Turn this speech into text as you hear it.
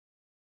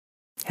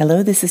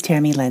Hello, this is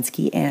Tammy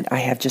Lenski, and I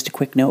have just a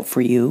quick note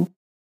for you.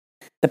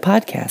 The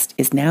podcast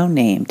is now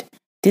named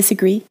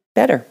Disagree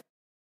Better.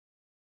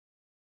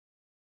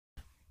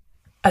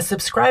 A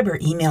subscriber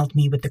emailed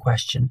me with the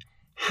question,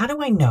 how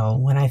do I know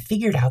when I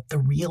figured out the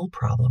real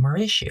problem or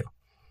issue?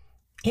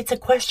 It's a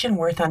question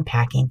worth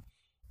unpacking,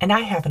 and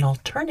I have an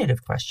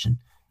alternative question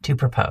to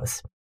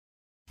propose.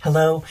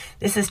 Hello,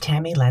 this is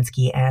Tammy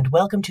Lenski, and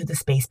welcome to The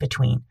Space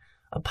Between,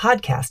 a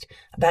podcast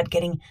about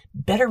getting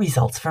better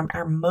results from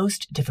our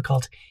most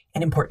difficult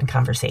and important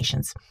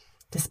conversations.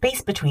 The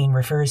space between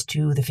refers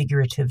to the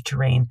figurative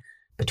terrain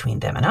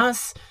between them and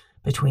us,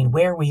 between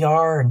where we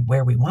are and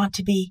where we want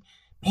to be,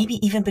 maybe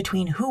even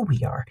between who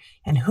we are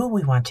and who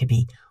we want to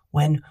be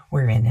when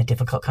we're in a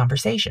difficult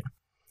conversation.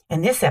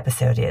 And this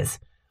episode is,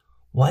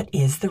 what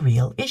is the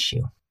real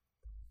issue?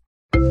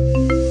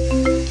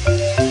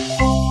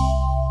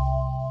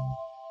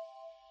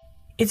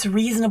 It's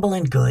reasonable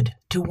and good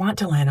to want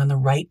to land on the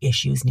right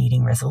issues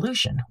needing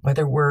resolution,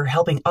 whether we're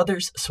helping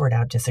others sort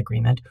out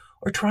disagreement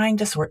or trying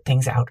to sort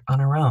things out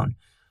on our own.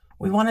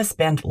 We want to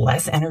spend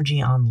less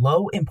energy on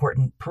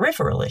low-important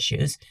peripheral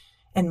issues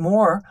and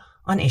more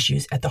on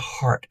issues at the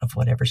heart of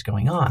whatever's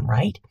going on,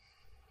 right?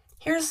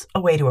 Here's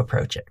a way to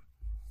approach it.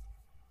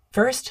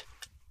 First,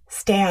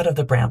 stay out of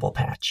the bramble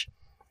patch.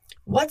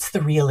 What's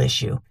the real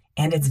issue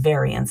and its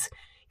variants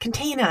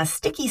contain a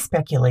sticky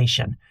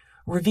speculation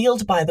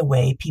revealed by the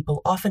way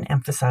people often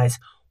emphasize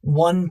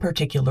one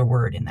particular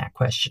word in that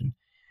question.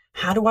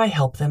 How do I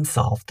help them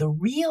solve the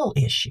real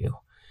issue?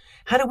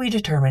 How do we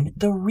determine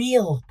the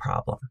real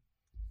problem?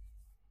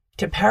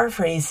 To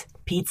paraphrase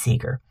Pete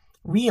Seeger,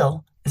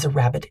 real is a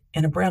rabbit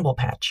in a bramble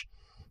patch.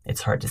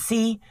 It's hard to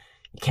see.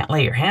 You can't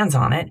lay your hands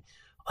on it.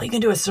 All you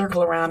can do is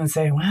circle around and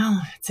say,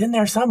 well, it's in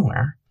there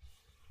somewhere.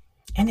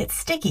 And it's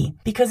sticky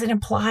because it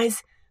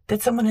implies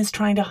that someone is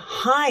trying to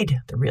hide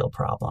the real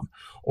problem,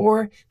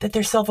 or that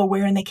they're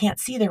self-aware and they can't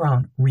see their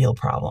own real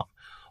problem,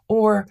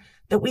 or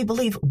that we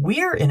believe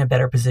we're in a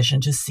better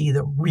position to see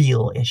the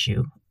real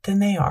issue than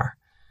they are.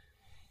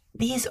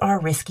 These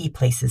are risky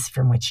places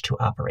from which to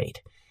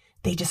operate.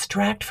 They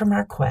distract from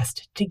our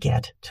quest to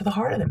get to the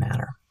heart of the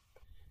matter.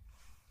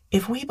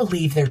 If we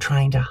believe they're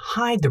trying to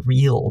hide the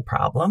real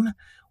problem,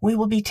 we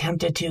will be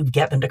tempted to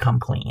get them to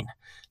come clean.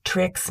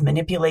 Tricks,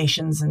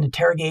 manipulations, and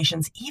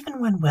interrogations, even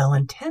when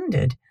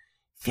well-intended,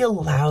 feel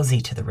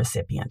lousy to the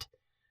recipient.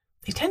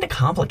 They tend to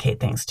complicate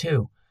things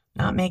too,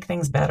 not make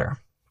things better.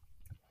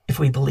 If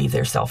we believe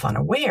they're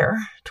self-unaware,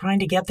 trying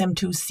to get them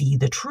to see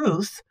the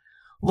truth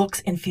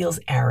looks and feels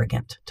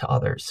arrogant to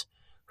others.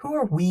 Who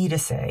are we to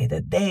say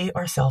that they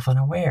are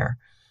self-unaware?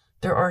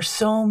 There are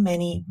so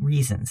many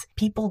reasons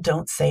people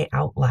don't say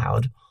out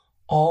loud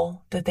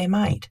all that they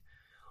might.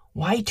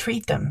 Why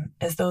treat them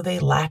as though they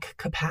lack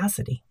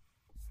capacity?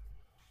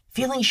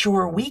 Feeling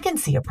sure we can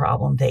see a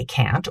problem they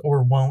can't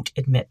or won't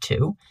admit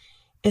to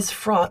is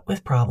fraught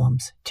with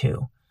problems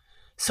too.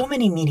 So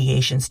many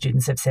mediation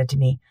students have said to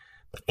me,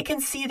 but I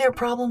can see their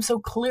problem so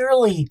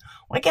clearly.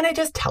 Why can't I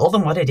just tell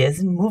them what it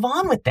is and move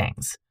on with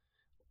things?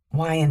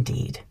 Why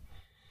indeed?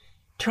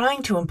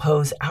 Trying to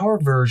impose our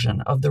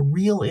version of the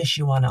real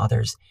issue on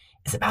others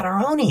is about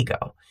our own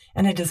ego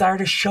and a desire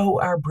to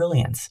show our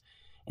brilliance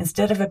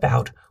instead of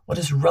about what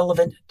is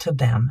relevant to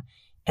them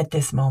at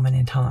this moment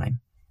in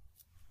time.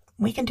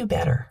 We can do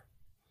better.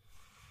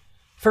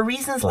 For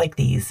reasons like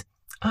these,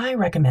 I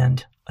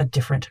recommend a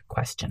different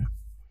question.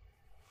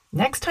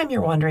 Next time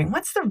you're wondering,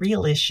 what's the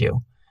real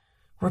issue?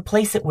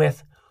 Replace it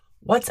with,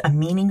 what's a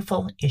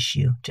meaningful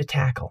issue to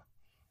tackle?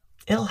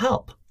 It'll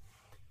help.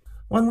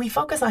 When we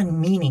focus on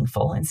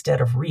meaningful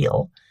instead of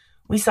real,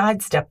 we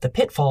sidestep the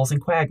pitfalls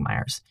and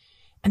quagmires.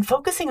 And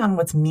focusing on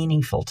what's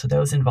meaningful to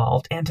those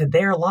involved and to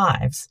their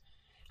lives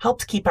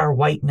helps keep our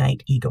white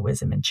knight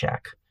egoism in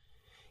check.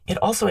 It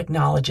also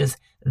acknowledges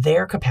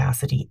their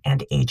capacity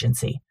and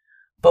agency,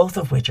 both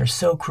of which are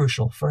so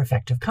crucial for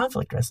effective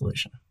conflict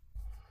resolution.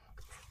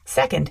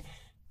 Second,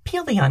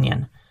 peel the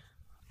onion.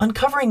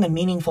 Uncovering the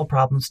meaningful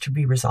problems to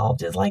be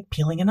resolved is like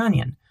peeling an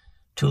onion.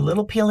 Too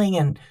little peeling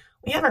and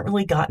we haven't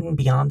really gotten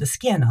beyond the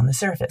skin on the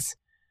surface.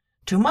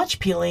 Too much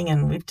peeling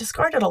and we've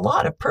discarded a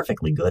lot of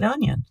perfectly good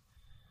onion.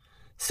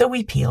 So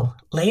we peel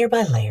layer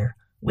by layer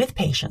with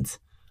patience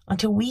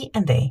until we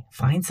and they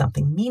find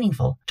something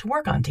meaningful to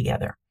work on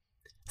together.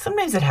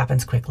 Sometimes it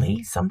happens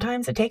quickly,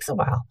 sometimes it takes a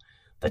while.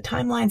 The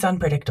timeline's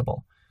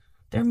unpredictable.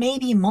 There may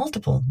be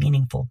multiple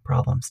meaningful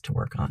problems to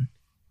work on.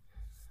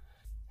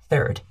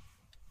 Third,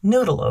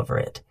 noodle over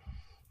it.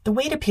 The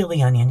way to peel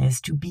the onion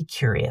is to be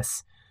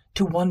curious,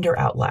 to wonder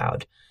out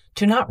loud,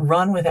 to not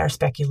run with our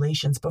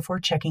speculations before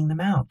checking them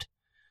out,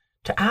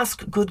 to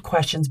ask good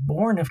questions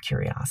born of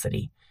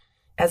curiosity.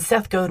 As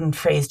Seth Godin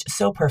phrased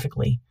so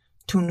perfectly,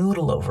 to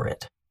noodle over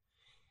it.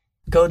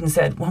 Godin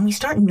said, when we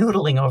start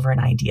noodling over an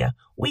idea,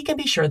 we can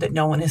be sure that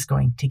no one is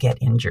going to get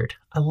injured.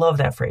 I love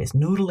that phrase,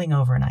 noodling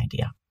over an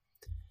idea.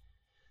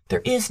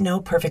 There is no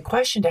perfect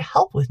question to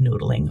help with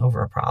noodling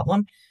over a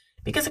problem,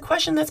 because a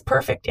question that's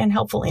perfect and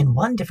helpful in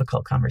one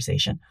difficult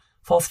conversation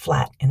falls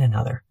flat in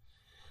another.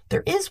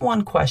 There is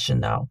one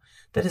question, though,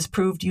 that has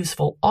proved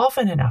useful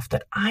often enough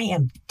that I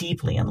am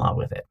deeply in love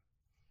with it.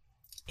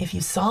 If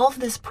you solve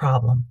this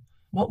problem,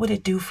 what would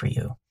it do for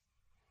you?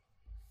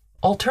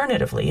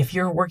 Alternatively, if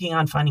you're working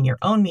on finding your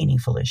own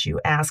meaningful issue,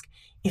 ask,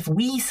 if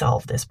we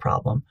solve this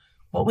problem,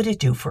 what would it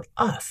do for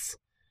us?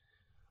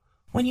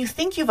 When you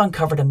think you've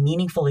uncovered a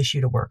meaningful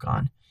issue to work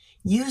on,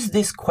 use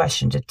this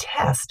question to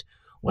test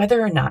whether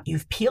or not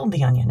you've peeled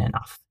the onion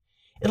enough.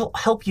 It'll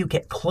help you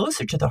get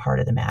closer to the heart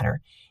of the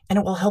matter, and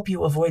it will help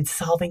you avoid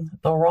solving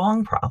the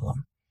wrong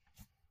problem.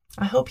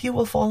 I hope you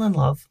will fall in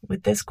love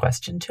with this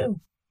question too.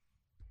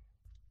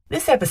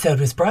 This episode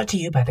was brought to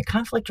you by the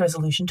Conflict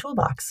Resolution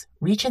Toolbox.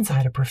 Reach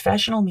inside a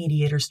professional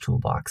mediator's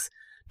toolbox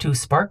to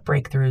spark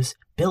breakthroughs,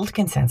 build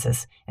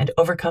consensus, and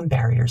overcome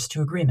barriers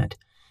to agreement.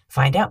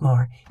 Find out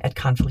more at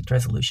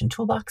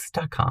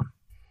conflictresolutiontoolbox.com.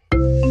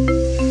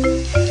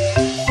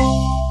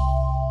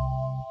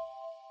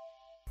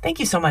 Thank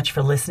you so much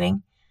for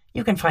listening.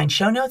 You can find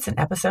show notes and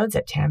episodes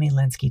at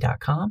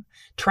TammyLensky.com.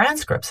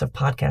 Transcripts of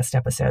podcast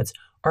episodes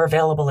are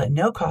available at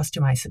no cost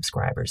to my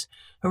subscribers,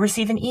 who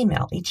receive an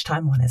email each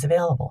time one is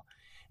available.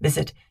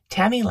 Visit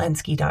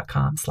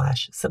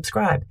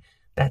TammyLensky.com/subscribe.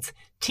 That's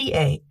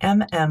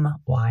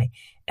TammyLen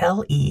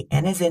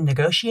as in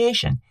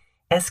negotiation,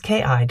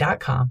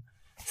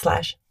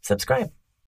 SKI.com/subscribe.